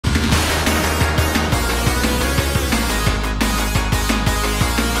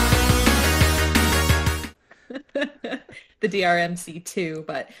the DrMC2,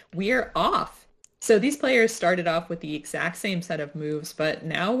 but we're off. So these players started off with the exact same set of moves, but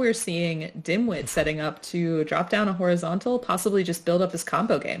now we're seeing Dimwit setting up to drop down a horizontal, possibly just build up his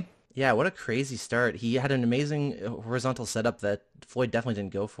combo game. Yeah, what a crazy start. He had an amazing horizontal setup that Floyd definitely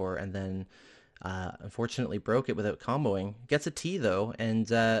didn't go for, and then unfortunately broke it without comboing. Gets a T though,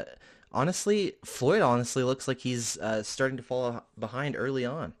 and honestly, Floyd honestly looks like he's starting to fall behind early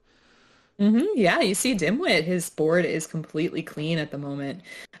on. Yeah, you see Dimwit, his board is completely clean at the moment.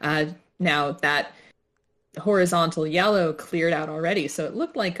 Uh, Now that horizontal yellow cleared out already, so it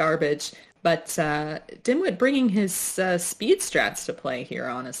looked like garbage, but Dimwit bringing his speed strats to play here,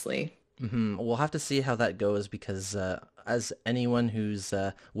 honestly. We'll have to see how that goes because as anyone who's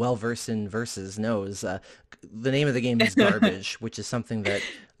well versed in verses knows, the name of the game is garbage, which is something that,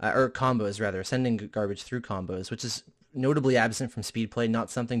 or combos rather, sending garbage through combos, which is notably absent from speed play, not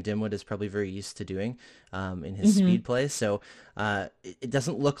something Dimwit is probably very used to doing in his hmm speed play. So it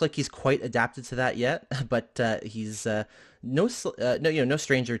doesn't look like he's quite adapted to that yet, but he's no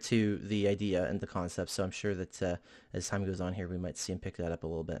stranger to the idea and the concept. So I'm sure that as time goes on here, we might see him pick that up a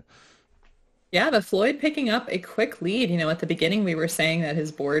little bit. Yeah, the Floyd picking up a quick lead. At the beginning we were saying that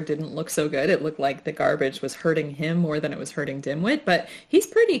his board didn't look so good. It looked like the garbage was hurting him more than it was hurting Dimwit, but he's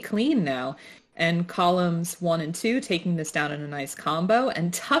pretty clean now. And columns 1 and 2 taking this down in a nice combo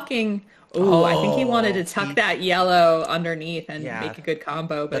and tucking. Oh, I think he wanted to Oh, tuck that yellow underneath and yeah, make a good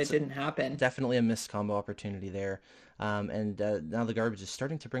combo, but it that's didn't happen. definitely a missed combo opportunity there. And now the garbage is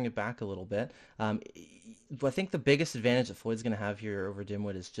starting to bring it back a little bit. I think the biggest advantage that Floyd's going to have here over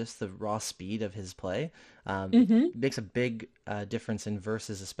Dimwit is just the raw speed of his play. hmm It makes a big difference in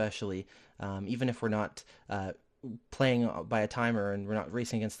verses, especially even if we're not playing by a timer and we're not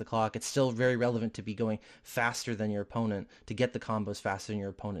racing against the clock. It's still very relevant to be going faster than your opponent to get the combos faster than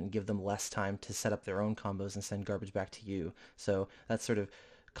your opponent and give them less time to set up their own combos and send garbage back to you. So that sort of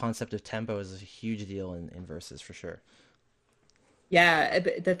concept of tempo is a huge deal in verses for sure. Yeah,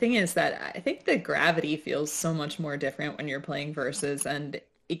 but the thing is that I think the gravity feels so much more different when you're playing versus, and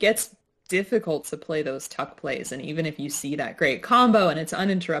it gets difficult to play those tuck plays. And even if you see that great combo and it's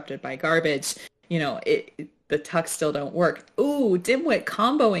uninterrupted by garbage, the tucks still don't work. Ooh, Dimwit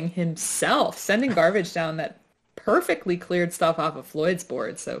comboing himself, sending garbage down that perfectly cleared stuff off of Floyd's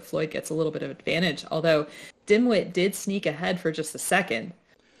board. So Floyd gets a little bit of advantage, although Dimwit did sneak ahead for just a second.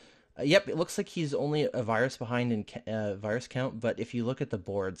 Yep, it looks like he's only a virus behind in virus count, but if you look at the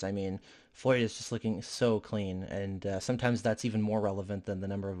boards, I mean, Floyd is just looking so clean, and sometimes that's even more relevant than the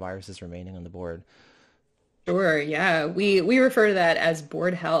number of viruses remaining on the board. Sure, yeah. We refer to that as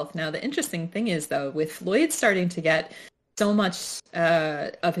board health. Now, the interesting thing is though, with Floyd starting to get so much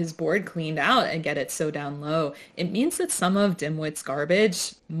of his board cleaned out and get it so down low, it means that some of Dimwit's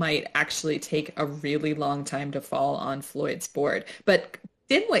garbage might actually take a really long time to fall on Floyd's board. But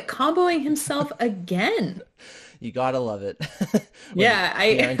Dimwit comboing himself again. You gotta love it when Yeah,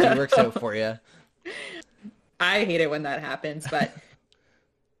 the RNG works out for you. I hate it when that happens, but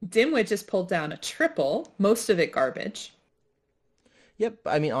Dimwit just pulled down a triple, most of it garbage. Yep,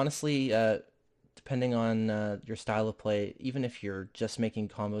 I mean, honestly, depending on your style of play, even if you're just making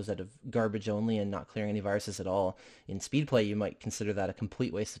combos out of garbage only and not clearing any viruses at all, in speed play you might consider that a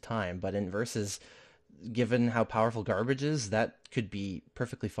complete waste of time. But in versus, given how powerful garbage is, that could be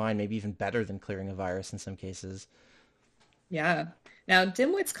perfectly fine, maybe even better than clearing a virus in some cases. Yeah. Now,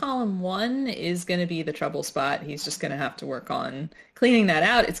 Dimwit's column 1 is going to be the trouble spot. He's just going to have to work on cleaning that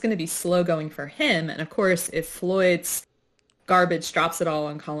out. It's going to be slow going for him. And of course, if Floyd's garbage drops it all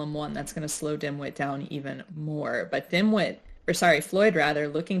on column 1, that's going to slow Dimwit down even more. But Floyd rather,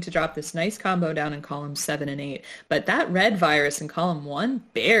 looking to drop this nice combo down in column 7 and 8. But that red virus in column 1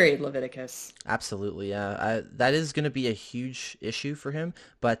 buried Leviticus. Absolutely, yeah. That is going to be a huge issue for him,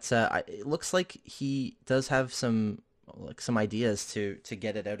 but it looks like he does have some ideas to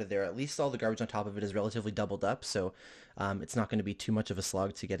get it out of there. At least all the garbage on top of it is relatively doubled up, so it's not going to be too much of a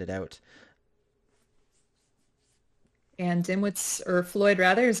slog to get it out. And Floyd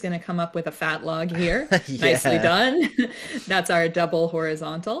rather, is going to come up with a fat log here. Nicely Yeah. done. That's our double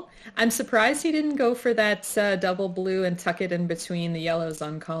horizontal. I'm surprised he didn't go for that double blue and tuck it in between the yellows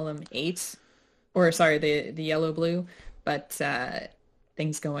on column 8. Or sorry, the yellow blue. But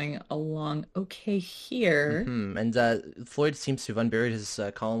things going along okay here. And Floyd seems to have unburied his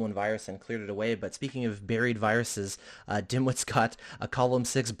column 1 virus and cleared it away. But speaking of buried viruses, Dimwit's got a column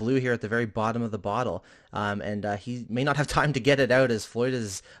 6 blue here at the very bottom of the bottle. And he may not have time to get it out as Floyd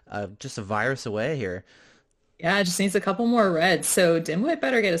is just a virus away here. Yeah, just needs a couple more reds. So Dimwit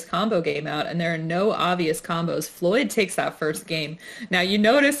better get his combo game out, and there are no obvious combos. Floyd takes that first game. Now you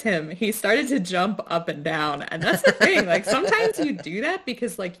notice him, he started to jump up and down, and that's the thing. Like sometimes you do that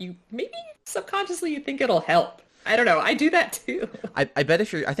because like you maybe subconsciously you think it'll help. I don't know. I do that too. I bet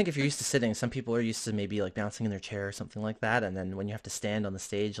if you're, I think if you're used to sitting, some people are used to maybe like bouncing in their chair or something like that, and then when you have to stand on the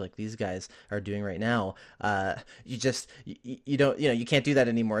stage like these guys are doing right now, you just you don't, you can't do that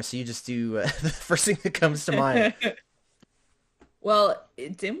anymore. So you just do the first thing that comes to mind. Well,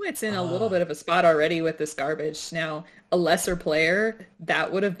 Dimwit's in a little Oh, bit of a spot already with this garbage. Now, a lesser player,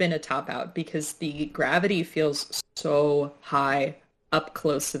 that would have been a top out because the gravity feels so high up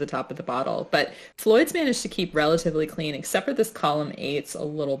close to the top of the bottle. But Floyd's managed to keep relatively clean, except for this column eight's a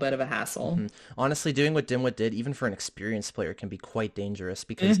little bit of a hassle. hmm. Honestly, doing what Dimwit did, even for an experienced player, can be quite dangerous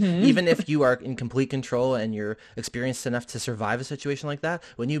because Hmm. even if you are in complete control and you're experienced enough to survive a situation like that,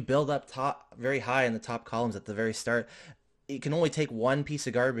 when you build up top very high in the top columns at the very start, it can only take one piece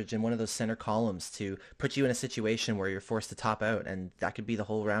of garbage in one of those center columns to put you in a situation where you're forced to top out, and that could be the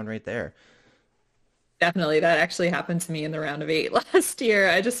whole round right there. Definitely. That actually happened to me in the round of eight last year.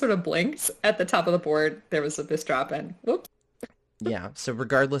 I just sort of blinked at the top of the board. There was this drop and whoops. Yeah, so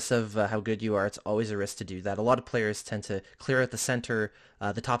regardless of how good you are, it's always a risk to do that. A lot of players tend to clear out the center,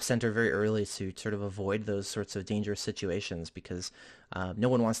 the top center very early to sort of avoid those sorts of dangerous situations because no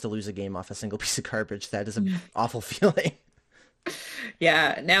one wants to lose a game off a single piece of garbage. That is an awful feeling.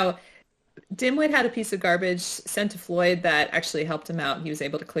 Yeah. Now, Dimwit had a piece of garbage sent to Floyd that actually helped him out. He was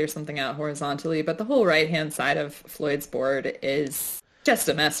able to clear something out horizontally, but the whole right-hand side of Floyd's board is just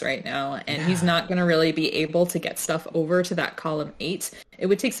a mess right now, and he's Yeah. not going to really be able to get stuff over to that column eight. It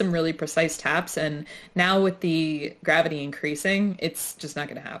would take some really precise taps, and now with the gravity increasing, it's just not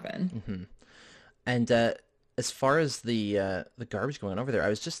going to happen. Hmm. And as far as the garbage going on over there, I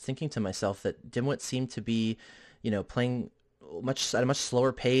was just thinking to myself that Dimwit seemed to be, playing much at a much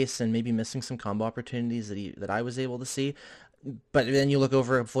slower pace and maybe missing some combo opportunities that I was able to see. But then you look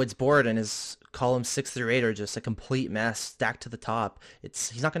over at Floyd's board and his columns 6 through 8 are just a complete mess stacked to the top.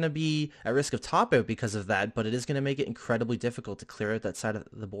 He's not going to be at risk of top out because of that, but it is going to make it incredibly difficult to clear out that side of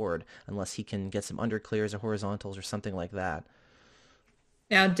the board unless he can get some under clears or horizontals or something like that.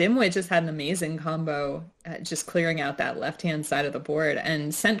 Now, Dimwit just had an amazing combo at just clearing out that left-hand side of the board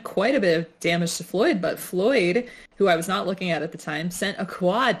and sent quite a bit of damage to Floyd, but Floyd, who I was not looking at the time, sent a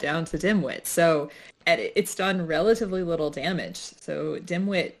quad down to Dimwit. So it's done relatively little damage. So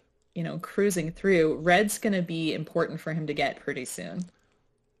Dimwit, cruising through, red's going to be important for him to get pretty soon.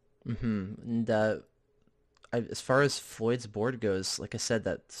 Hmm. And as far as Floyd's board goes, like I said,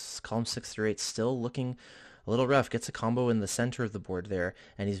 that column 6 through 8 still looking a little rough. Gets a combo in the center of the board there,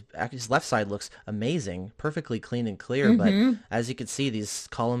 and his left side looks amazing, perfectly clean and clear. But Hmm. as you can see, these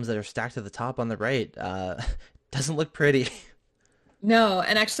columns that are stacked to the top on the right doesn't look pretty. No,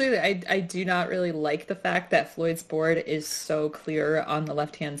 and actually, I do not really like the fact that Floyd's board is so clear on the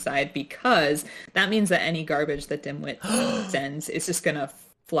left-hand side because that means that any garbage that Dimwit sends is just gonna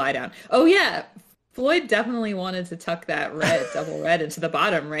fly down. Oh yeah, Floyd definitely wanted to tuck that red, double red into the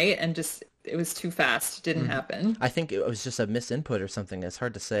bottom, right? And just it was too fast. Didn't Mhm. happen. I think it was just a misinput or something. It's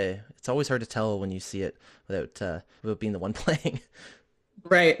hard to say. It's always hard to tell when you see it without being the one playing.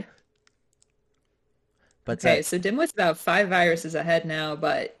 Right. But Okay, so Dimwit's about five viruses ahead now,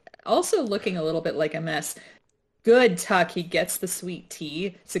 but also looking a little bit like a mess. Good tuck. He gets the sweet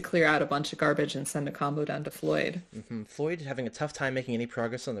tea to clear out a bunch of garbage and send a combo down to Floyd. Floyd having a tough time making any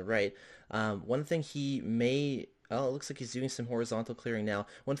progress on the right. One thing he may, oh, it looks like he's doing some horizontal clearing now.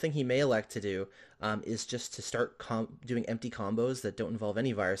 One thing he may elect to do is just to start doing empty combos that don't involve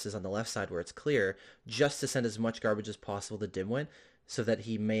any viruses on the left side where it's clear, just to send as much garbage as possible to Dimwit so that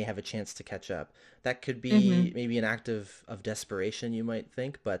he may have a chance to catch up. That could be Hmm. maybe an act of desperation, you might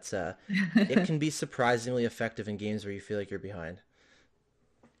think, but it can be surprisingly effective in games where you feel like you're behind.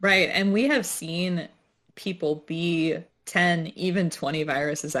 Right. And we have seen people be 10, even 20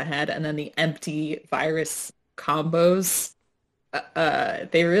 viruses ahead, and then the empty virus combos,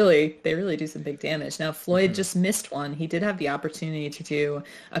 they really do some big damage. Now, Floyd Hmm. just missed one. He did have the opportunity to do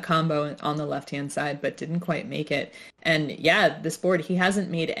a combo on the left-hand side, but didn't quite make it. And yeah, this board, he hasn't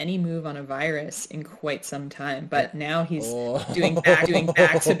made any move on a virus in quite some time, And but now he's doing oh,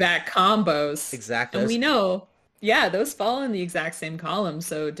 back-to-back combos. exactly. And we know, yeah, those fall in the exact same column.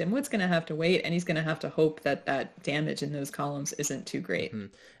 So Dimwit's going to have to wait, and he's going to have to hope that that damage in those columns isn't too great. Mhm.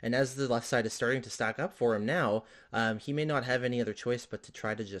 And as the left side is starting to stack up for him now, he may not have any other choice but to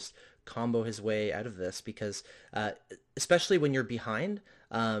try to just combo his way out of this because, especially when you're behind,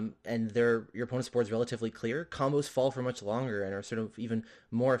 and your opponent's board's relatively clear, combos fall for much longer and are sort of even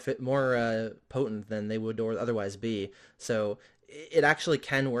more potent than they would or otherwise be. So it actually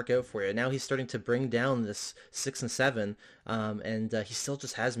can work out for you. Now he's starting to bring down this 6 and 7, and he still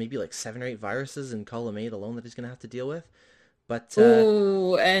just has maybe like 7 or 8 viruses in column 8 alone that he's going to have to deal with. But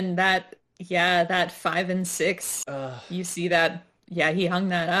Oh, and yeah, that 5 and 6, uh, you see that, yeah, he hung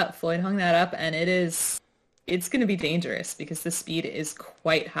that up. Floyd hung that up, and it's going to be dangerous because the speed is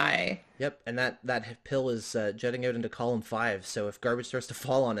quite high. yep, and that pill is jetting out into column 5. So if garbage starts to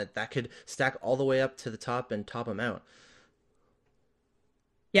fall on it, that could stack all the way up to the top and top him out.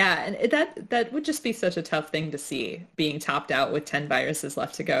 Yeah, and that would just be such a tough thing to see, being topped out with 10 viruses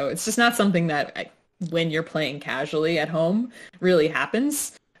left to go. It's just not something that when you're playing casually at home really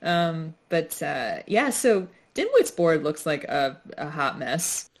happens. But yeah, so Dimwit's board looks like a hot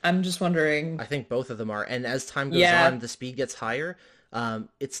mess. I'm just wondering. I think both of them are. And as time goes Yeah. on, the speed gets higher.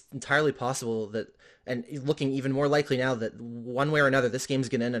 It's entirely possible that, and looking even more likely now that one way or another, this game's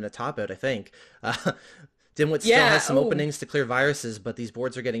going to end in a top out, I think. Dimwit still Yeah. has some Oh. openings to clear viruses, but these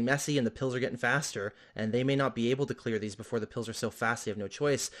boards are getting messy and the pills are getting faster, and they may not be able to clear these before the pills are so fast they have no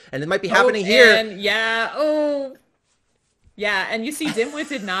choice. And it might be Oh, happening here. and yeah. Oh. Yeah, and you see Dimwit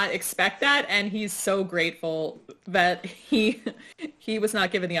did not expect that, and he's so grateful that he was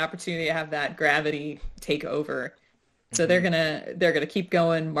not given the opportunity to have that gravity take over. So Mhm. they're gonna keep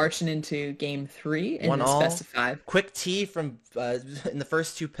going, marching into game 3 in 1 this best all. of 5. Quick T from in the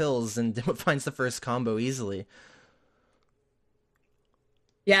first 2 pills, and Dimwit finds the first combo easily.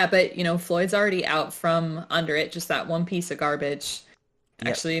 Yeah, but Floyd's already out from under it, just that one piece of garbage. Yep.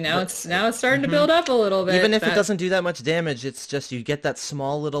 Actually, now But it's starting to mhm. build up a little Even bit. if it That doesn't do that much damage, it's just you get that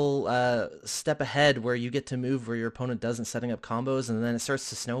small little step ahead where you get to move where your opponent doesn't, setting up combos, and then it starts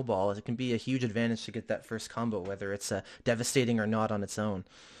to snowball. It can be a huge advantage to get that first combo, whether it's devastating or not on its own.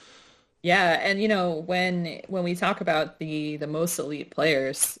 Yeah, and when we talk about the most elite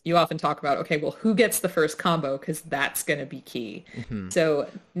players, you often talk about, okay, well, who gets the first combo? Because that's going to be key. Hmm. So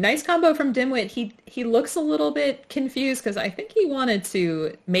nice combo from Dimwit. He looks a little bit confused because I think he wanted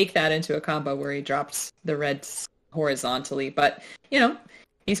to make that into a combo where he drops the reds horizontally, but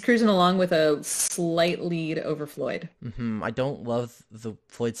he's cruising along with a slight lead over Floyd. I don't love the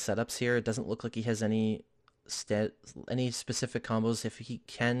Floyd setups here. It doesn't look like he has any specific combos. If he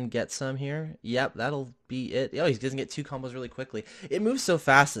can get some here, yep, that'll be it. Oh, he doesn't get 2 combos really quickly. It moves so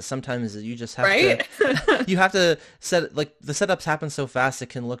fast that sometimes you just have to Right? you have to set, like, the setups happen so fast it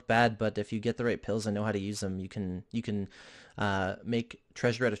can look bad, but if you get the right pills and know how to use them, you can make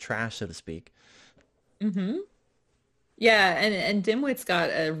treasure out of trash, so to speak. hmm Yeah, and Dimwit's got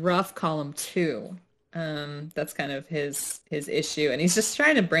a rough column too. That's kind of his issue, and he's just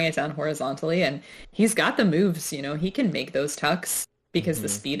trying to bring it down horizontally, and he's got the moves, he can make those tucks because the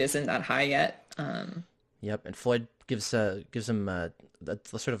Hmm. speed isn't that high yet. Yep, and Floyd gives him a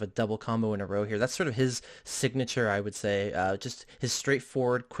sort of a double combo in a row here. That's sort of his signature, I would say. Just his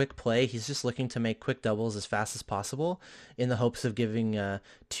straightforward, quick play. He's just looking to make quick doubles as fast as possible, in the hopes of giving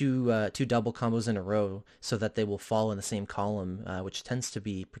two double combos in a row, so that they will fall in the same column, which tends to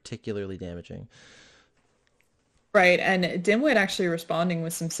be particularly damaging. Right, and Dimwit actually responding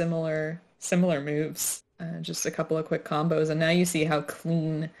with some similar moves, just a couple of quick combos, and now you see how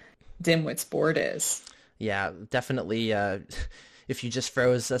clean Dimwit's board is. Yeah, definitely. If you just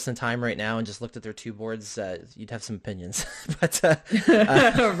froze us in time right now and just looked at their 2 boards, you'd have some opinions. But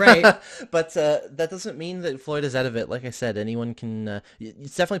Right. that doesn't mean that Floyd is out of it. Like I said, anyone can.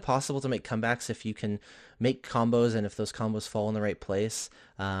 It's definitely possible to make comebacks if you can make combos, and if those combos fall in the right place,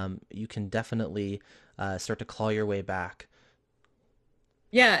 you can definitely start to claw your way back.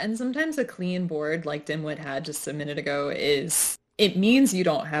 Yeah, and sometimes a clean board like Dimwit had just a minute ago it means you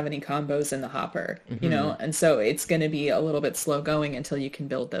don't have any combos in the hopper, Hmm. and so it's going to be a little bit slow going until you can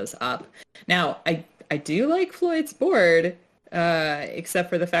build those up. Now, I do like Floyd's board, except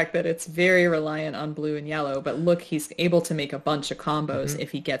for the fact that it's very reliant on blue and yellow, but look, he's able to make a bunch of combos Hmm. if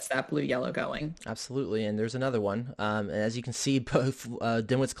he gets that blue yellow going. Absolutely, and there's another one. And as you can see, both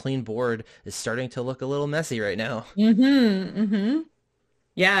Dimwit's clean board is starting to look a little messy right now.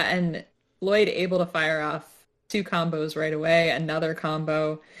 Yeah, and Lloyd able to fire off 2 combos right away, another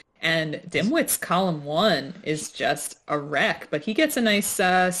combo, and Dimwit's column 1 is just a wreck, but he gets a nice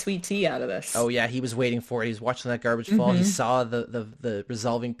sweet tea out of this. Oh yeah, he was waiting for it. He was watching that garbage fall. He hmm saw the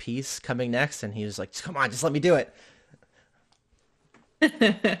resolving piece coming next, and he was like, "Come on, just let me do it."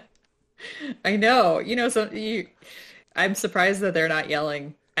 I know, I'm surprised that they're not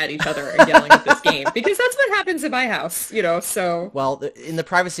yelling at each other or yelling at this game because that's what happens in my house, so. Well, in the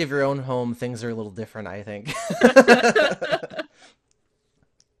privacy of your own home, things are a little different, I think.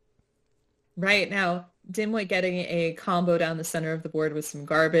 Right now, Dimwit getting a combo down the center of the board with some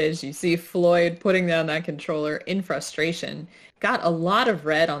garbage. You see Floyd putting down that controller in frustration. Got a lot of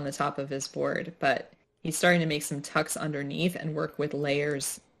red on the top of his board, but he's starting to make some tucks underneath and work with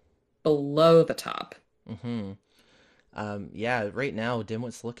layers below the top. Hmm. Yeah, right now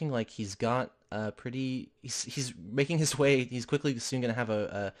Dimwit's looking like he's got a pretty. He's making his way. He's quickly soon gonna have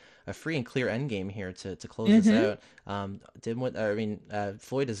a free and clear end game here to close this Hmm. out.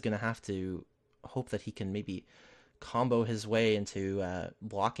 Floyd is gonna have to hope that he can maybe combo his way into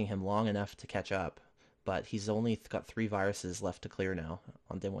blocking him long enough to catch up. But he's only got 3 viruses left to clear now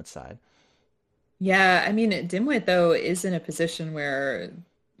on Dimwit's side. Yeah, I mean, Dimwit though is in a position where,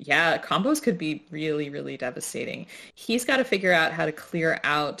 yeah, combos could be really, really devastating. He's got to figure out how to clear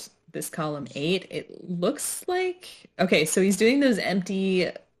out this column 8. It looks like, okay, so he's doing those empty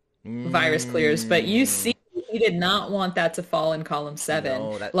virus clears, but you Mm, see he did not want that to fall in column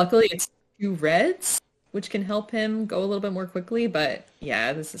 7. no, that. Luckily, it's 2 reds, which can help him go a little bit more quickly, but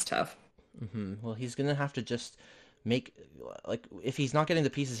yeah, this is tough. Well, he's gonna have to just make like if he's not getting the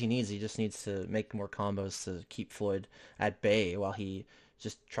pieces he needs, he just needs to make more combos to keep Floyd at bay while he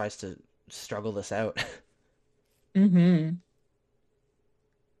just tries to struggle this out. Hmm.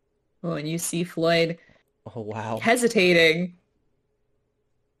 Oh, and you see Floyd Oh wow. hesitating.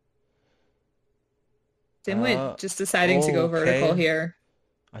 Uh, Dimwit just deciding to go vertical okay. here.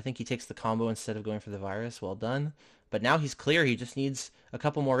 I think he takes the combo instead of going for the virus. Well done. But now he's clear. He just needs a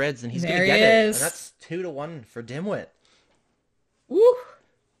couple more reds, and he's gonna There he get it. And is. that's 2-1 for Dimwit. Woo.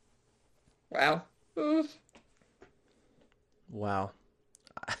 Wow. Ooh. Wow.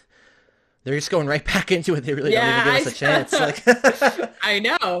 They're just going right back into it. They really don't even Yeah, give us a chance. Like I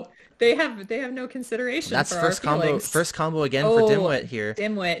know. They have no consideration that's for our feelings. first combo again for Oh, Dimwit here.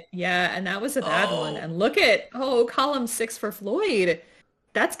 Dimwit. Yeah, and that was a bad one. Oh, And look at, oh, column 6 for Floyd.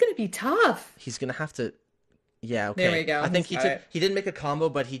 That's gonna be tough. he's gonna have to. Yeah, There okay. we go. I think He's got it. he didn't make a combo,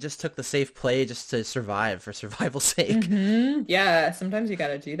 but he just took the safe play just to survive for survival's sake. Yeah, sometimes you got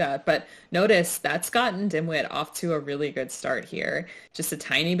to do that. But notice that's gotten Dimwit off to a really good start here. Just a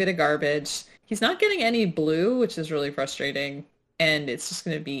tiny bit of garbage. He's not getting any blue, which is really frustrating. And it's just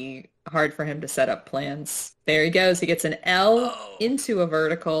going to be hard for him to set up plans. There he goes. He gets an L Oh, into a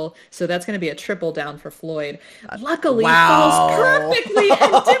vertical. So that's going to be a triple down for Floyd. Luckily, falls wow. perfectly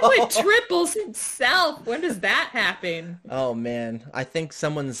and Dimwit triples himself. When does that happen? Oh man, I think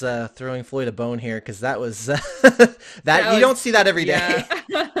someone's throwing Floyd a bone here because that was that That you don't was, see that every day.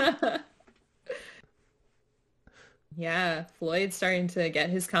 yeah. Yeah, Floyd's starting to get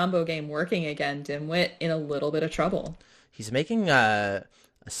his combo game working again. Dimwit in a little bit of trouble. He's making a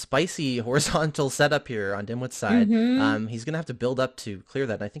spicy horizontal setup here on Dimwit's side. Hmm. He's gonna have to build up to clear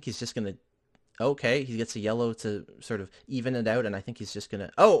that. And I think he's just gonna. Okay, he gets a yellow to sort of even it out, and I think he's just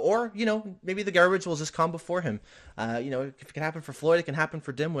gonna. Oh, or maybe the garbage will just combo for him. If it can happen for Floyd, it can happen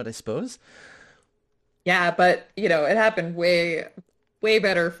for Dimwit, I suppose. Yeah, but it happened way, way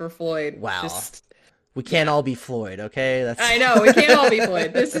better for Floyd. Wow, Just, we can't yeah. all be Floyd, okay? That's I know, we can't all be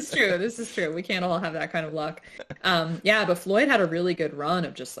Floyd. This is true. This is true. We can't all have that kind of luck. Yeah, but Floyd had a really good run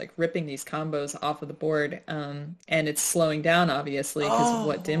of just like ripping these combos off of the board. And it's slowing down obviously because of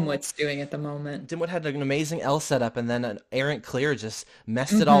what oh. Dimwit's doing at the moment. Dimwit had an amazing L setup, and then an errant clear just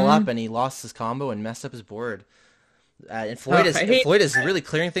messed it all up, Hmm. and he lost his combo and messed up his board. And Oh, I hate Floyd is that. really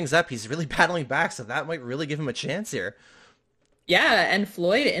clearing things up. He's really battling back, so that might really give him a chance here. Yeah, and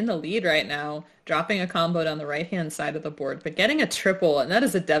Floyd in the lead right now, dropping a combo down the right-hand side of the board, but getting a triple, and that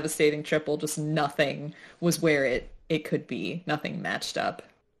is a devastating triple. Just nothing was where it could be. Nothing matched up.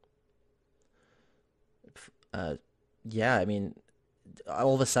 Uh, yeah, I mean,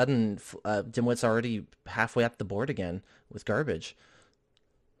 all of a sudden, Dimwit's already halfway up the board again with garbage,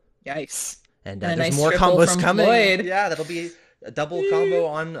 Yikes. and And a there's nice more triple combos from coming. Floyd. Yeah, that'll be a double combo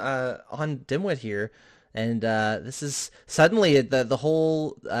on Dimwit here, and this is suddenly the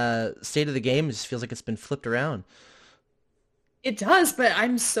whole state of the game just feels like it's been flipped around. It does, but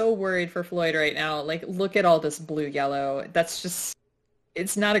I'm so worried for Floyd right now. Like, look at all this blue yellow. That's just,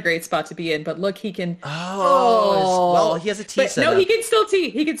 it's not a great spot to be in, but look, he can, Well, oh, he has a T but no, he setup, can still tee.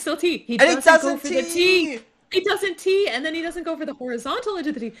 He can still tee. He and he doesn't go doesn't for the tee. T. He doesn't tee, and then he doesn't go for the horizontal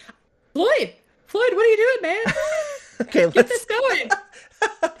into the tee. Floyd, Floyd, what are you doing, man? Okay, Get this going.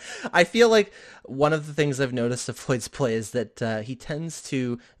 I feel like one of the things I've noticed of Floyd's play is that he tends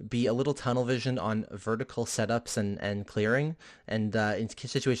to be a little tunnel vision on vertical setups and clearing, and in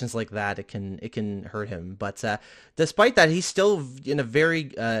situations like that, it can hurt him. But despite that, he's still in a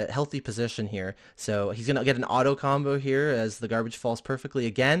very healthy position here. So he's gonna get an auto combo here as the garbage falls perfectly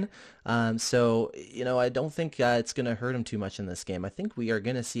again. So I don't think it's gonna hurt him too much in this game. I think we are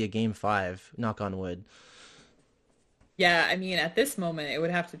gonna see a game five. Knock on wood. Yeah, I mean, at this moment, it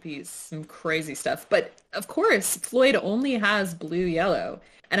would have to be some crazy stuff. But of course, Floyd only has blue yellow.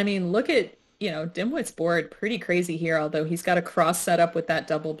 And I mean, look at, Dimwit's board, pretty crazy here, although he's got a cross set up with that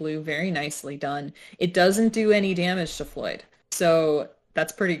double blue, very nicely done. It doesn't do any damage to Floyd. So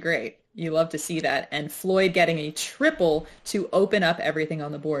that's pretty great. You love to see that. And Floyd getting a triple to open up everything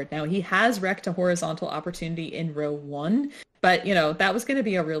on the board. Now, he has wrecked a horizontal opportunity in row one, but, that was going to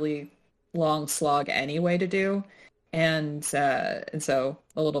be a really long slog anyway to do. And so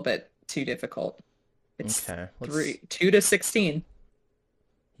a little bit too difficult. It's Okay, 2 to 16.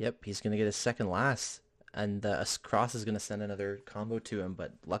 Yep, he's gonna get his second last, and a cross is gonna send another combo to him,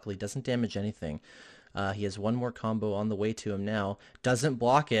 but luckily doesn't damage anything. He has one more combo on the way to him now. Doesn't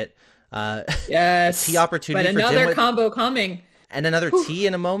block it. T Yes, but opportunity for another Dimwit, combo coming. and another Whew. T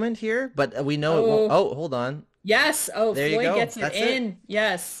in a moment here, but we know it won't. Oh, Oh, hold on. yes. Oh, There you Floyd go. gets it That's it. in.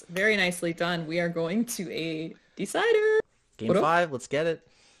 Yes, very nicely done. We are going to a decider. Game What up? five. Let's get it.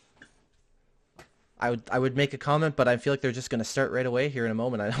 I would make a comment, but I feel like they're just gonna start right away here in a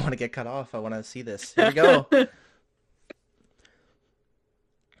moment. I don't want to get cut off. I want to see this. Here we go.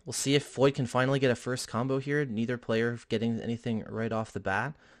 We'll see if Floyd can finally get a first combo here. Neither player getting anything right off the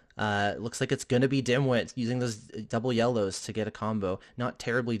bat. Looks like it's going to be Dimwit using those double yellows to get a combo. Not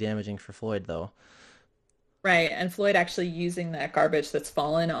terribly damaging for Floyd, though. Right, and Floyd actually using that garbage that's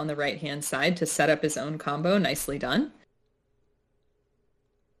fallen on the right-hand side to set up his own combo. Nicely done.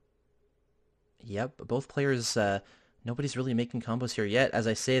 Yep, both players, nobody's really making combos here yet. As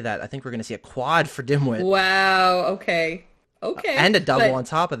I say that, I think we're going to see a quad for Dimwit. Wow, okay. Okay, And a double but on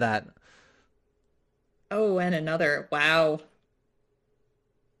top of that. oh, and another. Wow.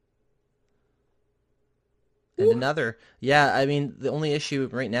 And Whew. another. Yeah, I mean, the only issue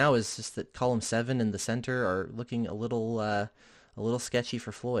right now is just that column 7 and the center are looking a little sketchy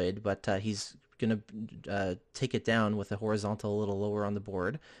for Floyd, but he's gonna take it down with a horizontal a little lower on the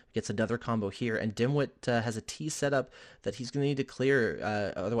board. Gets another combo here, and Dimwit has a T setup that he's gonna need to clear.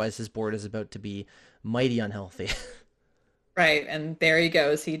 Otherwise, his board is about to be mighty unhealthy. Right, and there he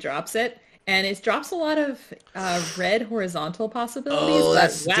goes. He drops it, and it drops a lot of red horizontal possibilities, Oh, but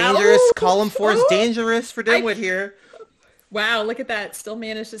that's wow. dangerous. Column 4 is Oh, dangerous for I Dimwit here. wow, look at that. Still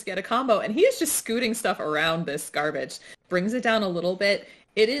managed to get a combo, and he is just scooting stuff around this garbage. Brings it down a little bit.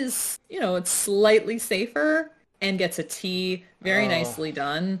 It is, it's slightly safer and gets a T. Very Oh, nicely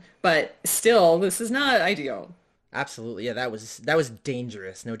done, but still, this is not ideal. absolutely. Yeah, that was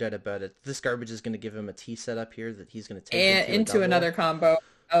dangerous, no doubt about it. This garbage is going to give him a T setup here that he's going to take And into a into double. another combo.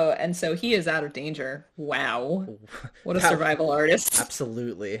 Oh, and so he is out of danger. Wow. What a That survival artist.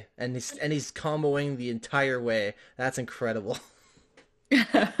 absolutely. And he's comboing the entire way. That's incredible.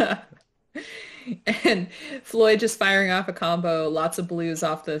 And Floyd just firing off a combo, lots of blues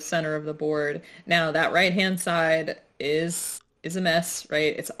off the center of the board. Now that right-hand side is a mess,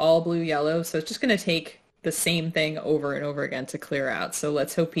 right? It's all blue yellow, so it's just going to take the same thing over and over again to clear out. So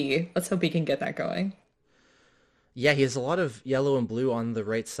let's hope he can get that going. Yeah, he has a lot of yellow and blue on the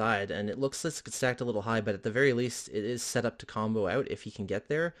right side, and it looks like it's stacked a little high, but at the very least, it is set up to combo out if he can get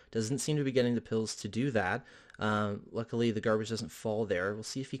there. Doesn't seem to be getting the pills to do that. Luckily, the garbage doesn't fall there. We'll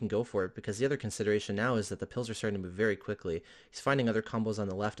see if he can go for it, because the other consideration now is that the pills are starting to move very quickly. He's finding other combos on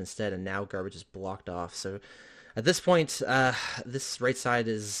the left instead, and now garbage is blocked off. So at this point, this right side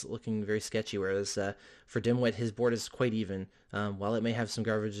is looking very sketchy, whereas for Dimwit, his board is quite even. While it may have some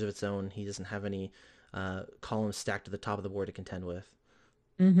garbage of its own, he doesn't have any columns stacked to the top of the board to contend with.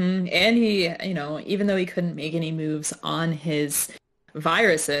 And he, even though he couldn't make any moves on his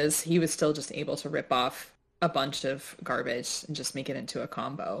viruses, he was still just able to rip off a bunch of garbage and just make it into a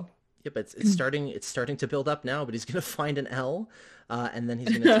combo. Yep, it's starting to build up now, but he's gonna find an L, and then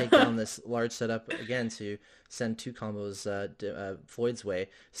he's gonna take down this large setup again to send two combos Floyd's way,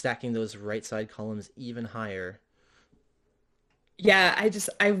 stacking those right side columns even higher. Yeah,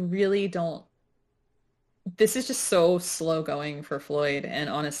 I really don't. This is just so slow going for Floyd. And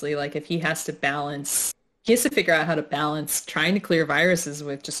honestly, like if he has to figure out how to balance trying to clear viruses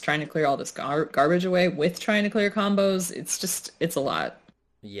with just trying to clear all this garbage away with trying to clear combos. It's a lot.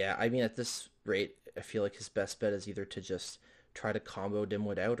 Yeah, I mean at this rate, I feel like his best bet is either to just try to combo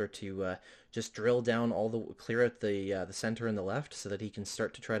Dimwit out, or to just drill down clear out the center and the left, so that he can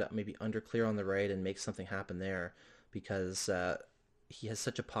start to try to maybe underclear on the right and make something happen there, because he has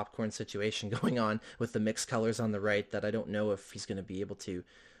such a popcorn situation going on with the mixed colors on the right that I don't know if he's going to be able to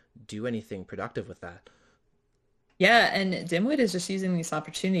do anything productive with that. Yeah, and Dimwit is just using this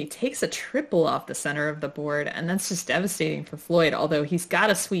opportunity, takes a triple off the center of the board, and that's just devastating for Floyd. Although he's got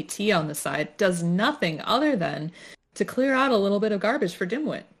a sweet tea on the side, does nothing other than to clear out a little bit of garbage for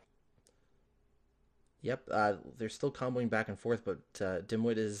Dimwit. Yep, they're still comboing back and forth, but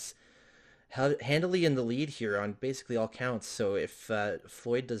Dimwit is handily in the lead here on basically all counts. So if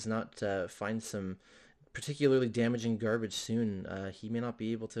Floyd does not find some particularly damaging garbage soon, he may not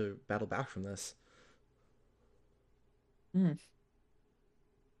be able to battle back from this. Mm.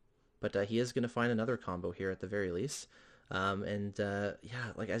 But he is going to find another combo here at the very least.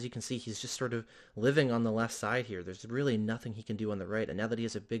 Yeah, like as you can see, he's just sort of living on the left side here. There's really nothing he can do on the right. And now that he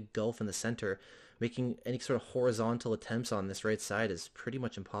has a big gulf in the center, making any sort of horizontal attempts on this right side is pretty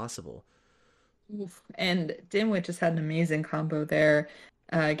much impossible. Oof. And Dimwit just had an amazing combo there,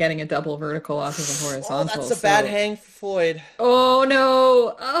 getting a double vertical off of a Oh, horizontal. that's a bad So, hang for Floyd. oh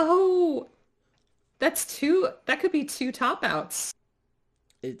no! Oh, that's two. That could be two top outs.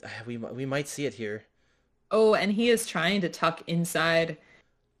 We might see it here. Oh, and he is trying to tuck inside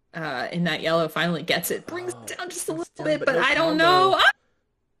in that yellow. Finally gets it. Brings it Oh, down just a brings little it down, bit, but but no I don't combo.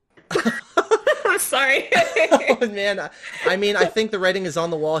 know. I'm sorry. Oh man, I mean, I think the writing is on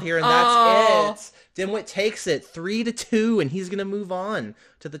the wall here, and Oh, that's it. Dimwit takes it 3-2, and he's gonna move on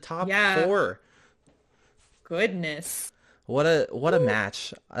to the top yeah. four. Goodness. What a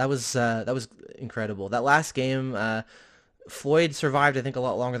match! That was incredible. That last game, Floyd survived, I think, a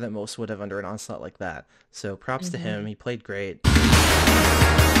lot longer than most would have under an onslaught like that. So props to him. Hmm. He played great.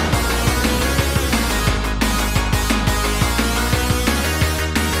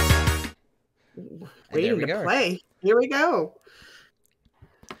 And there Waiting we to go. play. Here we go.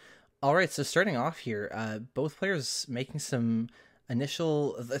 All right, so starting off here, both players making some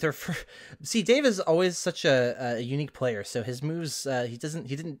initial. See, Dave is always such a unique player. So his moves, he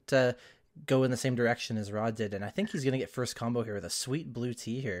didn't go in the same direction as Rod did, and I think he's gonna get first combo here with a sweet blue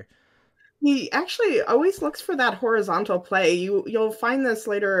tea here. He actually always looks for that horizontal play. You'll find this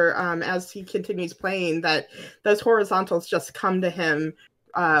later as he continues playing, that those horizontals just come to him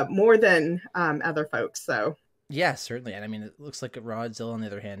more than other folks. So Yeah, certainly, and I mean, it looks like Rodzilla, on the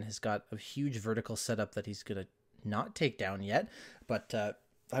other hand, has got a huge vertical setup that he's gonna not take down yet, but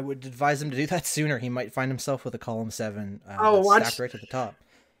I would advise him to do that sooner. He might find himself with a column 7 that's watch stacked right to the top.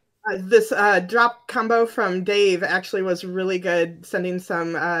 this drop combo from Dave actually was really good, sending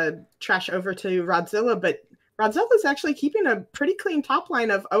some trash over to Rodzilla, but Rodzilla's actually keeping a pretty clean top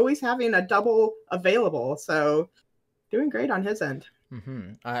line of always having a double available. So doing great on his end.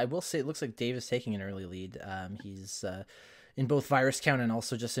 I will say it looks like Dave is taking an early lead. He's in both virus count and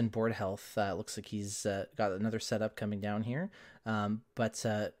also just in board health. Looks like he's got another setup coming down here. But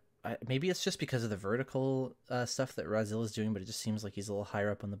maybe it's just because of the vertical stuff that Rodzilla's doing, but it just seems like he's a little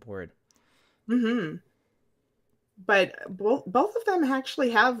higher up on the board. But both of them actually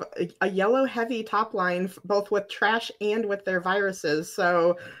have a yellow heavy top line, both with trash and with their viruses.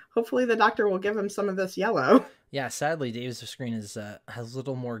 So hopefully the doctor will give him some of this yellow. Yeah, sadly, Dave's screen has a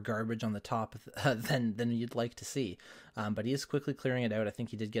little more garbage on the top than you'd like to see. But he is quickly clearing it out. I think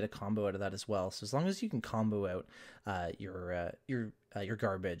he did get a combo out of that as well. So as long as you can combo out your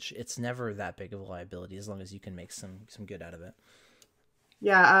garbage, it's never that big of a liability as long as you can make some good out of it.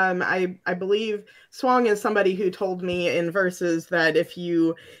 Yeah, I believe Swang is somebody who told me in verses that if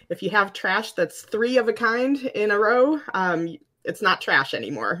you have trash that's 3 of a kind in a row, it's not trash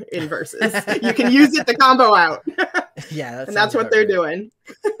anymore in verses. You can use it to combo out. Yeah, and that's what they're doing.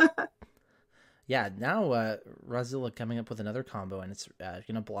 Yeah, now Rodzilla coming up with another combo, and it's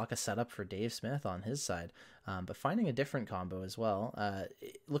going to block a setup for Dave Smith on his side, but finding a different combo as well.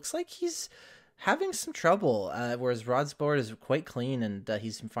 It looks like he's having some trouble, whereas Rod's board is quite clean, and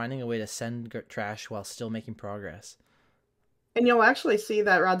he's finding a way to send trash while still making progress. And you'll actually see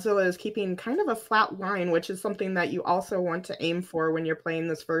that Rodzilla is keeping kind of a flat line, which is something that you also want to aim for when you're playing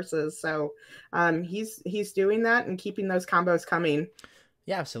this versus. So he's doing that and keeping those combos coming.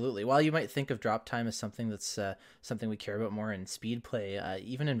 Yeah, absolutely. While you might think of drop time as something that's something we care about more in speed play,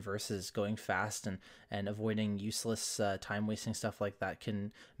 even in versus, going fast and avoiding useless time wasting stuff like that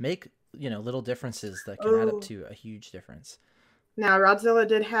can make little differences that can add up to a huge difference. Now, Rodzilla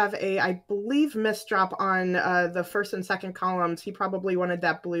did have I believe, misdrop on the first and second columns. He probably wanted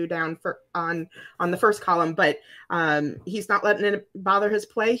that blue down on the first column, but he's not letting it bother his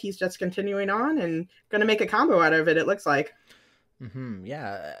play. He's just continuing on and going to make a combo out of it, it looks like.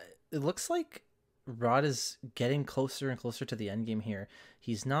 Yeah, it looks like Rod is getting closer and closer to the end game here.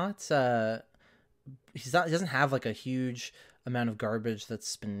 He's not. He doesn't have like a huge amount of garbage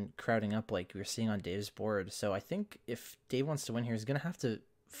that's been crowding up like we were seeing on Dave's board. So I think if Dave wants to win here, he's gonna have to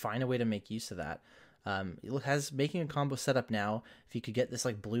find a way to make use of that. Has making a combo set up now. If he could get this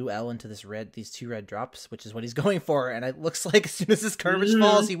like blue L into these two red drops, which is what he's going for, and it looks like as soon as this garbage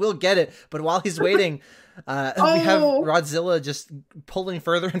falls, he will get it. But while he's waiting, we have Rodzilla just pulling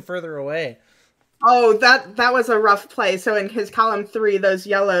further and further away. Oh, that was a rough play. So in his column 3, those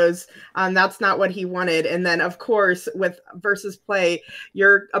yellows, that's not what he wanted. And then, of course, with versus play,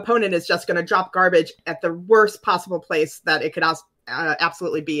 your opponent is just going to drop garbage at the worst possible place that it could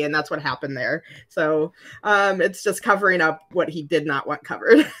absolutely be. And that's what happened there. So it's just covering up what he did not want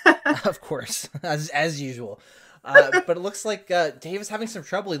covered. Of course, as usual. But it looks like Dave is having some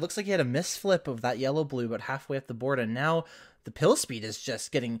trouble. He looks like he had a misflip of that yellow-blue about halfway up the board. And now the pill speed is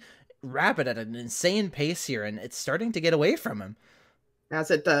just getting rapid at an insane pace here, and it's starting to get away from him.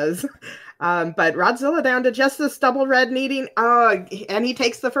 As it does. But Rodzilla down to just this double red needing. And he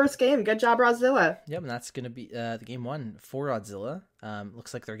takes the first game. Good job, Rodzilla. Yep, and that's going to be the game 1 for Rodzilla.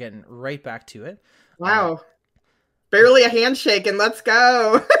 Looks like they're getting right back to it. Wow. Barely a handshake, and let's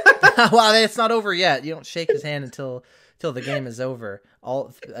go. Well, it's not over yet. You don't shake his hand until the game is over.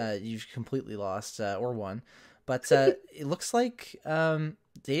 You've completely lost or won. But it looks like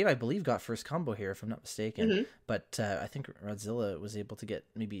Dave, I believe, got first combo here, if I'm not mistaken. But I think Rodzilla was able to get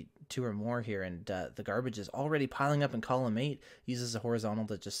maybe 2 or more here, and the garbage is already piling up in column 8. Uses a horizontal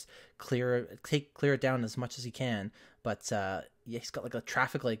to just clear it down as much as he can. But yeah, he's got like a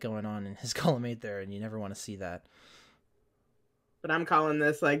traffic light going on in his column 8 there, and you never want to see that. But I'm calling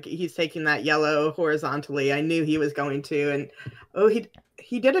this like he's taking that yellow horizontally. I knew he was going to, and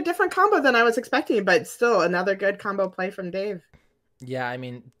he did a different combo than I was expecting, but still another good combo play from Dave. Yeah, I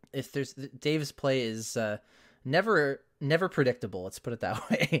mean, if Dave's play is never predictable, let's put it that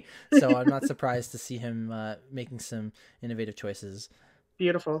way. So I'm not surprised to see him making some innovative choices.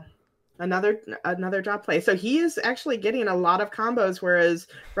 Beautiful. Another drop play. So he is actually getting a lot of combos, whereas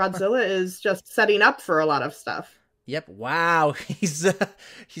Rodzilla is just setting up for a lot of stuff. Yep. Wow. He's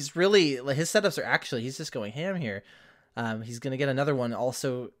really, his setups are actually, he's just going ham here. He's going to get another one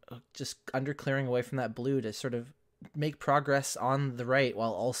also just under clearing away from that blue to sort of make progress on the right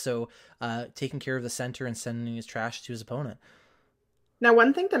while also taking care of the center and sending his trash to his opponent. Now,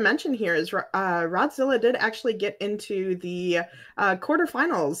 one thing to mention here is Rodzilla did actually get into the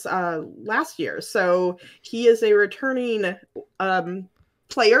quarterfinals last year. So he is a returning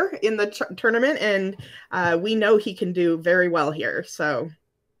player in the tournament, and we know he can do very well here. So,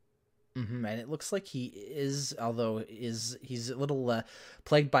 and it looks like he is, although he's a little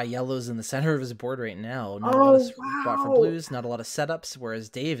plagued by yellows in the center of his board right now. Not a lot of spot for blues, not a lot of setups. Whereas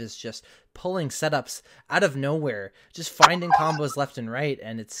Dave is just pulling setups out of nowhere, just finding combos left and right,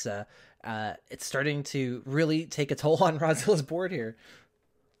 and it's starting to really take a toll on Rodzilla's board here.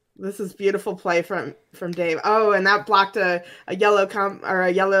 This is beautiful play from Dave. Oh, and that blocked a yellow a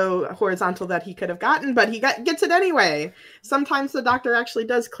yellow horizontal that he could have gotten, but he gets it anyway. Sometimes the doctor actually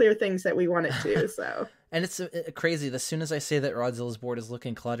does clear things that we want it to. So, and it's crazy. As soon as I say that Rodzilla's board is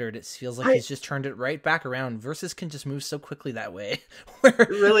looking cluttered, it feels like he's just turned it right back around. Versus can just move so quickly that way. It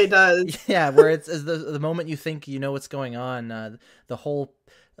really does. Yeah, where it's as the moment you think you know what's going on, the whole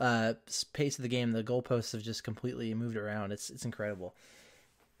pace of the game, the goalposts have just completely moved around. It's incredible.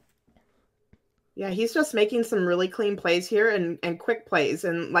 Yeah, he's just making some really clean plays here and quick plays.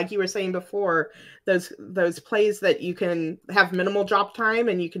 And like you were saying before, those plays that you can have minimal drop time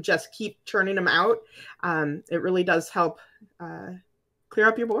and you can just keep churning them out. It really does help clear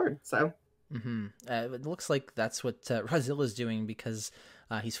up your board. So it looks like that's what Rodzilla is doing because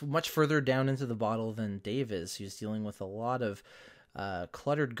he's much further down into the bottle than Dave is. He's dealing with a lot of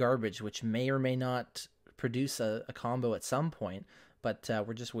cluttered garbage, which may or may not produce a combo at some point. But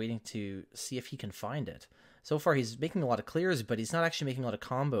we're just waiting to see if he can find it. So far, he's making a lot of clears, but he's not actually making a lot of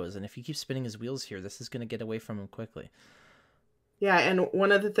combos. And if he keeps spinning his wheels here, this is going to get away from him quickly. Yeah, and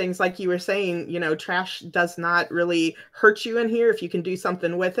one of the things, like you were saying, trash does not really hurt you in here if you can do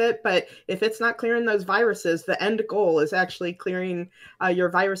something with it. But if it's not clearing those viruses, the end goal is actually clearing your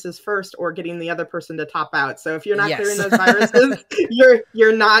viruses first or getting the other person to top out. So if you're not clearing those viruses,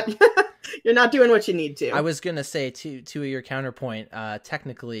 you're not You're not doing what you need to. I was gonna say to your counterpoint.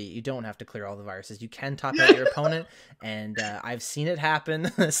 Technically, you don't have to clear all the viruses. You can top out your opponent, and I've seen it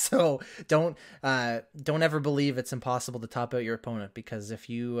happen. So don't ever believe it's impossible to top out your opponent, because if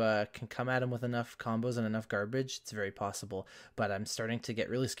you can come at him with enough combos and enough garbage, it's very possible. But I'm starting to get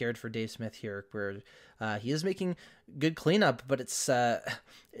really scared for Dave Smith here, where he is making good cleanup, but it's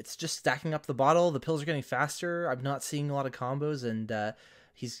just stacking up the bottle. The pills are getting faster. I'm not seeing a lot of combos, and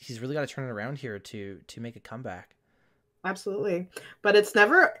he's really got to turn it around here to make a comeback. Absolutely. But it's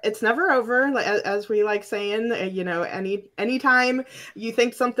never over. As we like saying, anytime you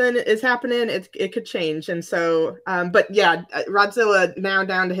think something is happening, it could change. And so, but yeah, Rodzilla now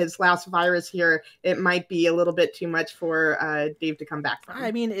down to his last virus here. It might be a little bit too much for Dave to come back from.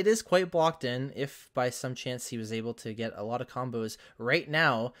 I mean, it is quite blocked in. If by some chance he was able to get a lot of combos right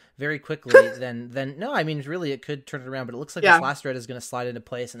now very quickly, then no, I mean, really it could turn it around. But it looks like this last red is going to slide into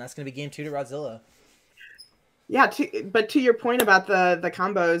place, and that's going to be game 2 to Rodzilla. Yeah, but to your point about the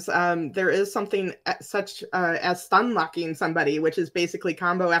combos, there is something such as stun locking somebody, which is basically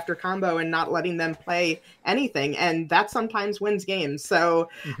combo after combo and not letting them play anything, and that sometimes wins games. So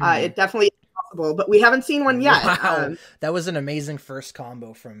it definitely is possible, but we haven't seen one yet. Wow, that was an amazing first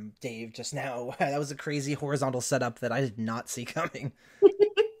combo from Dave just now. That was a crazy horizontal setup that I did not see coming.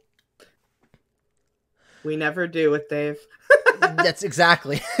 We never do with Dave. That's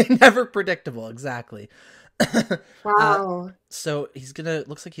exactly never predictable. Exactly. Wow. So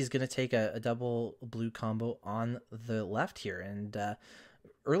looks like he's gonna take a double blue combo on the left here, and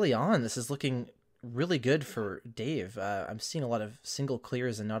early on this is looking really good for Dave. I'm seeing a lot of single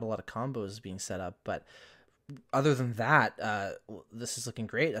clears and not a lot of combos being set up, but other than that, this is looking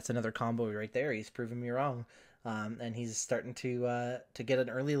great. That's another combo right there. He's proven me wrong, and he's starting to get an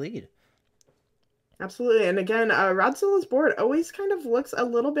early lead. Absolutely. And again, Rodzilla's board always kind of looks a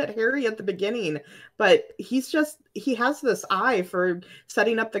little bit hairy at the beginning, but he has this eye for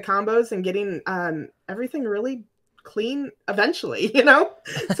setting up the combos and getting everything really clean eventually,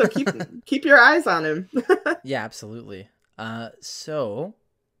 So keep your eyes on him. Yeah, absolutely. So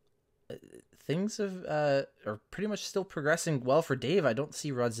things are pretty much still progressing well for Dave. I don't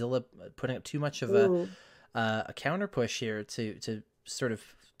see Rodzilla putting up too much of a counter push here to sort of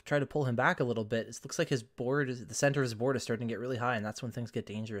try to pull him back a little bit. It looks like the center of his board is starting to get really high, and that's when things get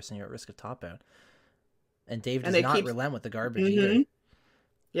dangerous and you're at risk of top out. And Dave does not relent with the garbage either.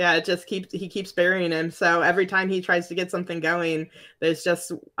 Yeah, he keeps burying him. So every time he tries to get something going, there's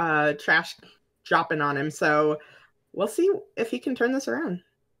just trash dropping on him. So we'll see if he can turn this around.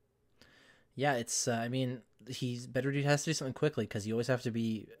 Yeah, it's I mean, he has to do something quickly, because you always have to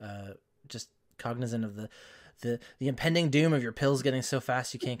be just cognizant of the impending doom of your pills getting so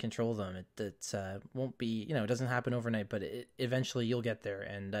fast you can't control them. It won't be, it doesn't happen overnight, but eventually you'll get there,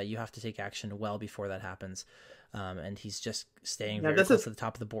 and you have to take action well before that happens. And he's just staying very close to the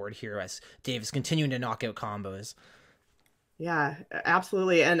top of the board here as Dave is continuing to knock out combos. Yeah,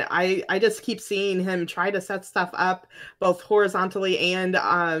 absolutely. And I just keep seeing him try to set stuff up both horizontally and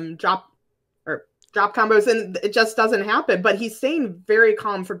drop combos, and it just doesn't happen. But he's staying very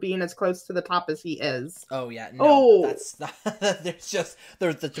calm for being as close to the top as he is. Oh yeah, no, that's not, there's just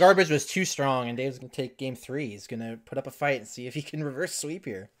the garbage was too strong, and Dave's gonna take game 3. He's gonna put up a fight and see if he can reverse sweep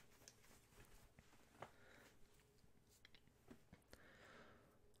here.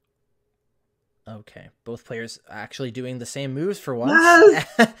 Okay, both players actually doing the same moves for once.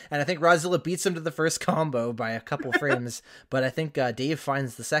 Yes! And I think Rodzilla beats him to the first combo by a couple frames, but I think Dave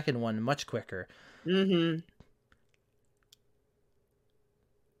finds the second one much quicker. Mm-hmm.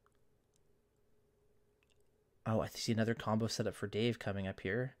 Oh, I see another combo setup for Dave coming up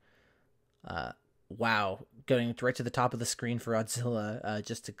here. Wow, going right to the top of the screen for Rodzilla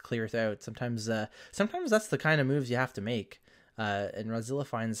just to clear it out. Sometimes that's the kind of moves you have to make. And Rodzilla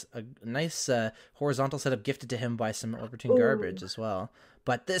finds a nice horizontal setup gifted to him by some opportune garbage as well.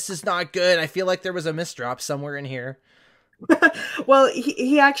 But this is not good. I feel like there was a misdrop somewhere in here. Well,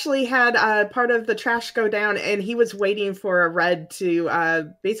 he actually had part of the trash go down, and he was waiting for a red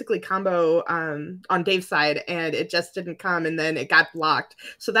to basically combo on Dave's side, and it just didn't come, and then it got blocked.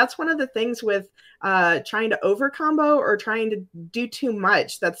 So that's one of the things with trying to over combo or trying to do too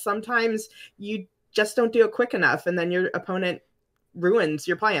much, that sometimes you just don't do it quick enough, and then your opponent ruins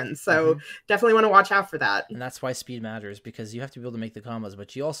your plans. So definitely want to watch out for that. And that's why speed matters, because you have to be able to make the combos,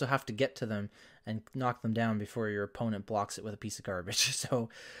 but you also have to get to them and knock them down before your opponent blocks it with a piece of garbage. So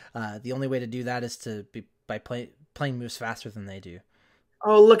the only way to do that is to be by playing moves faster than they do.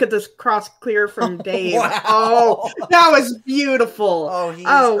 Oh, look at this cross clear from Dave. Wow. Oh, that was beautiful.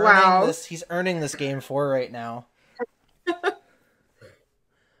 Wow. He's earning this game 4 right now.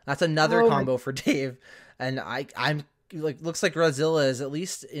 That's another Oh my. combo for Dave. And I'm like, looks like Godzilla is at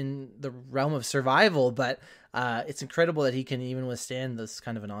least in the realm of survival, but it's incredible that he can even withstand this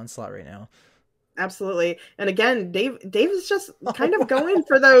kind of an onslaught right now. Absolutely. And again, Dave is just kind Oh, of going wow.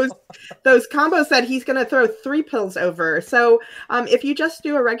 for those combos that he's going to throw 3 pills over. So if you just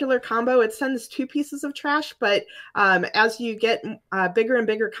do a regular combo, it sends 2 pieces of trash. But as you get bigger and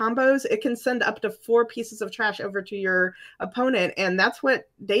bigger combos, it can send up to 4 pieces of trash over to your opponent. And that's what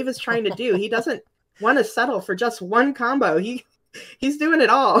Dave is trying to do. He doesn't want to settle for just one combo. He's doing it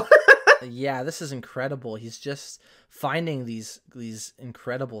all. Yeah, this is incredible. He's just finding these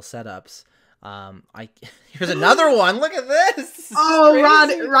incredible setups. I Here's another one. Look at this. This is Oh,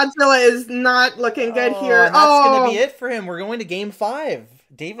 crazy. Rodzilla is not looking good here. And that's gonna be it for him. We're going to game 5.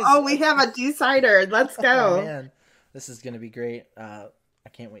 Davis. Oh, we have a decider. Let's Oh go. man, this is gonna be great. I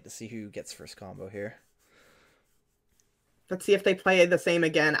can't wait to see who gets first combo here. Let's see if they play the same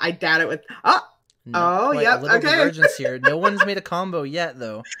again. I doubt it would. Not Oh, quite. yep. A little Okay. divergence here. No one's made a combo yet,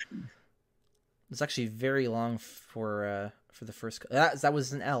 though. It's actually very long for the first. That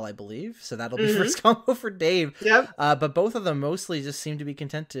was an L, I believe. So that'll be first combo for Dave. Yep. But both of them mostly just seem to be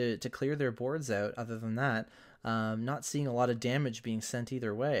content to clear their boards out. Other than that, not seeing a lot of damage being sent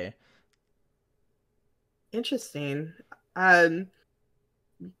either way. Interesting.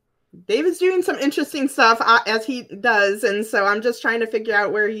 David's doing some interesting stuff as he does, and so I'm just trying to figure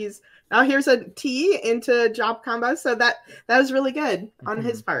out where he's. Oh, here's a T into drop combo, so that was really good on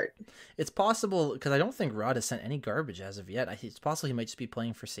his part. It's possible, because I don't think Rod has sent any garbage as of yet. It's possible he might just be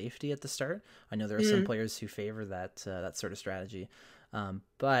playing for safety at the start. I know there are some players who favor that sort of strategy.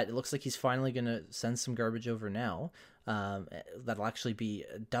 But it looks like he's finally going to send some garbage over now. That'll actually be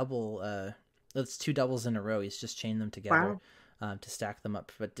a double. That's 2 doubles in a row. He's just chained them together to stack them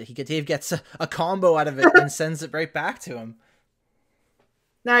up. But Dave gets a combo out of it and sends it right back to him.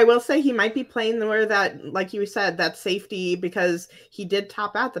 Now, I will say he might be playing more that, like you said, that safety, because he did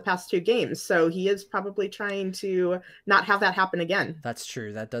top out the past 2 games. So he is probably trying to not have that happen again. That's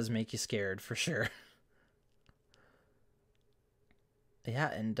true. That does make you scared for sure. Yeah,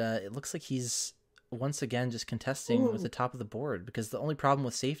 and it looks like he's once again just contesting with the top of the board, because the only problem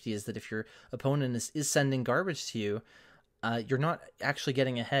with safety is that if your opponent is sending garbage to you, you're not actually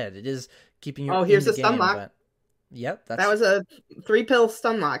getting ahead. It is keeping you here's in a the stun game, lock. but yep, that was a 3-pill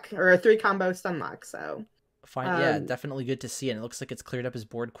stun lock, or a 3-combo stun lock. So fine. Yeah, definitely good to see. And it looks like it's cleared up his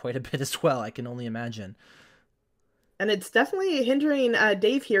board quite a bit as well. I can only imagine. And it's definitely hindering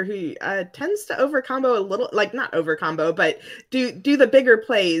Dave here, who tends to overcombo a little, like not overcombo, but do the bigger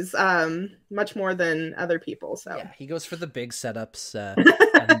plays much more than other people. So yeah, he goes for the big setups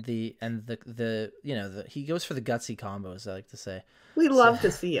he goes for the gutsy combos, I like to say. We love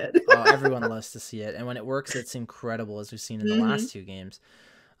to see it. Everyone loves to see it, and when it works, it's incredible, as we've seen in the last 2 games.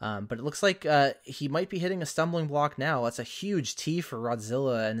 But it looks like he might be hitting a stumbling block now. That's a huge T for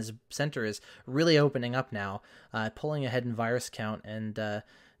Rodzilla, and his center is really opening up now, pulling ahead in virus count, and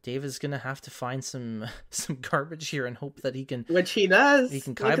Dave is going to have to find some garbage here and hope that he can... Which he does. He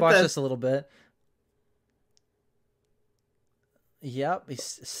can kibosh this a little bit. Yep,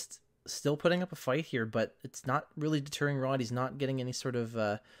 he's still putting up a fight here, but it's not really deterring Rod. He's not getting any sort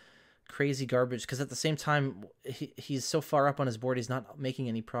of... crazy garbage, because at the same time he's so far up on his board, he's not making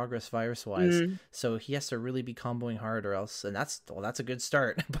any progress virus wise, so he has to really be comboing hard, or else, and that's a good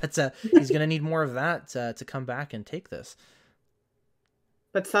start, but he's gonna need more of that to come back and take this.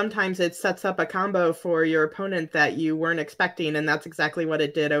 But sometimes it sets up a combo for your opponent that you weren't expecting, and that's exactly what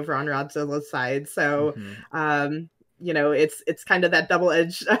it did over on Rodzilla's side. So it's kind of that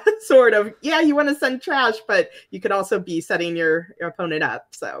double-edged sword of, you want to send trash, but you could also be setting your opponent up.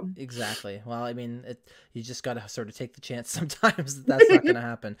 So exactly. Well, I mean, you just got to sort of take the chance sometimes that's not going to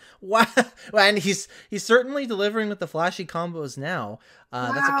happen. Wow. And he's certainly delivering with the flashy combos now.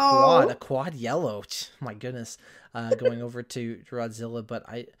 That's a quad yellow. My goodness. Going over to Rodzilla, but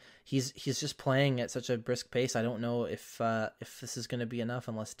he's just playing at such a brisk pace. I don't know if this is going to be enough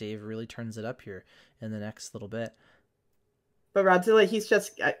unless Dave really turns it up here in the next little bit. But Rodzilla, he's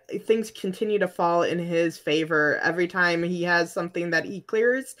just, things continue to fall in his favor. Every time he has something that he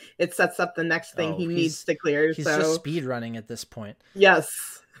clears, it sets up the next thing he needs to clear. He's just speed running at this point.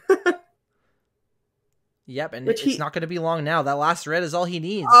 Yes. Yep, and it's not going to be long now. That last red is all he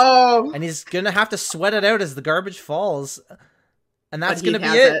needs. And he's going to have to sweat it out as the garbage falls. And that's going to be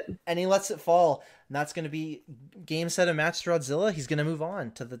it. And he lets it fall. And that's going to be game, set, and match to Rodzilla. He's going to move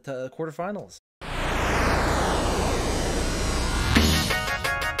on to the quarterfinals.